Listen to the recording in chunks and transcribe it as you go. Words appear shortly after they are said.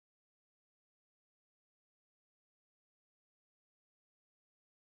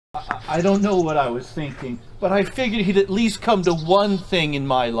I don't know what I was thinking, but I figured he'd at least come to one thing in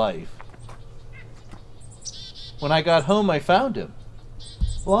my life. When I got home, I found him.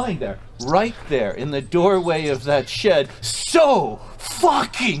 Lying there, right there in the doorway of that shed, so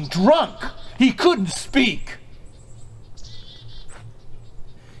fucking drunk, he couldn't speak.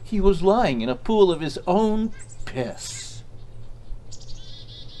 He was lying in a pool of his own piss.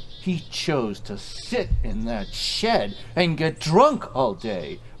 He chose to sit in that shed and get drunk all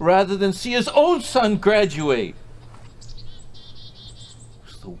day rather than see his own son graduate. It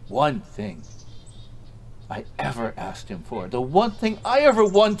was the one thing I ever asked him for, the one thing I ever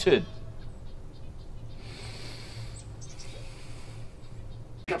wanted.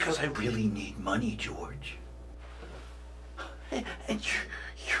 Because I really need money, George. And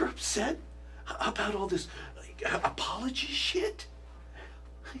you're upset about all this apology shit?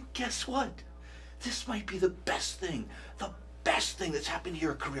 Guess what? This might be the best thing that's happened to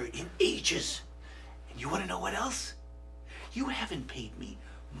your career in ages. And you want to know what else? You haven't paid me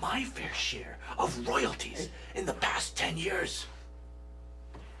my fair share of royalties in the past 10 years.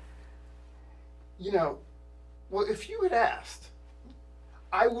 You know, well, if you had asked,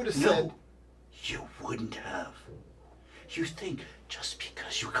 I would have said... No, you wouldn't have. You think just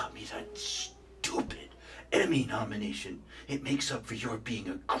because you got me that stupid Emmy nomination, it makes up for your being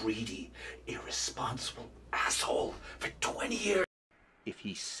a greedy, irresponsible asshole for 20 years. If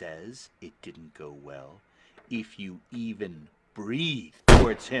he says it didn't go well, if you even breathe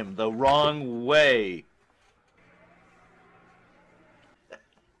towards him the wrong way.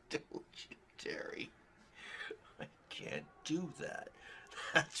 Don't you, Terry? I can't do that.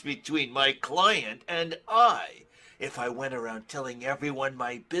 That's between my client and I. If I went around telling everyone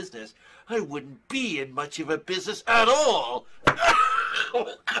my business, I wouldn't be in much of a business at all.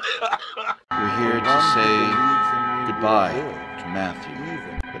 We're here to say goodbye to Matthew.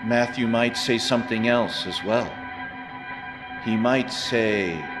 But Matthew might say something else as well. He might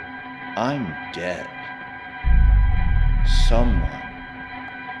say, I'm dead. Someone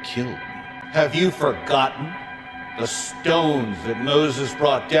killed me. Have you forgotten? The stones that Moses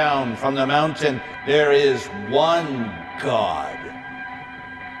brought down from the mountain, there is one God.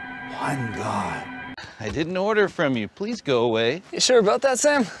 One God. I didn't order from you. Please go away. You sure about that,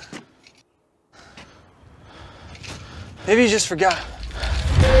 Sam? Maybe you just forgot.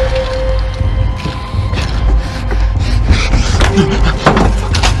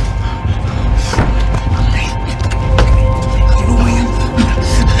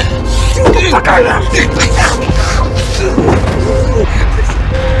 Fuck out of here!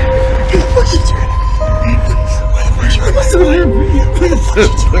 Please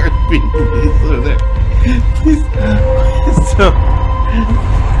don't hurt me. Please don't.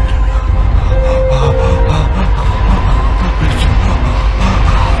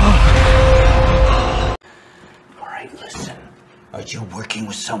 All right, listen. Are you working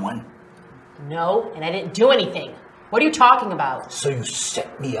with someone? No, and I didn't do anything. What are you talking about? So you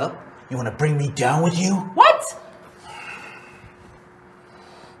set me up? You want to bring me down with you? What?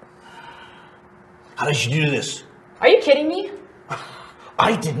 How did you do this? Are you kidding me?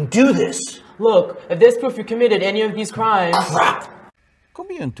 I didn't do this. Look, if there's proof you committed any of these crimes... Crap!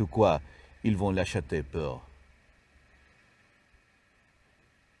 Combien tu crois ils vont l'acheter pour?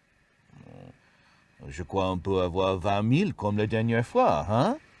 Je crois on peut avoir 20 000 comme la dernière fois,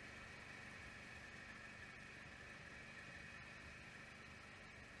 hein?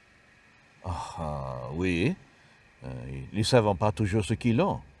 Ah, oui. Ils ne savent pas toujours ce qu'ils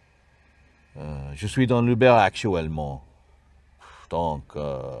ont. Je suis dans l'Uber actuellement. Donc,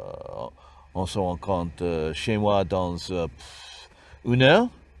 on se rencontre chez moi dans une heure,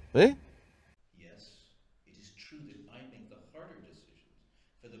 oui? Yes, it is true that I make the harder decisions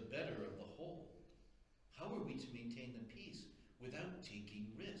for the better of the whole. How are we to maintain the peace without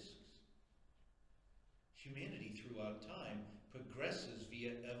taking risks? Humanity throughout time progresses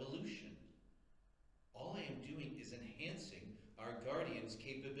via evolution. All I am doing is enhancing our guardian's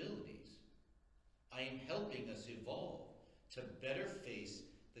capabilities. I am helping us evolve to better face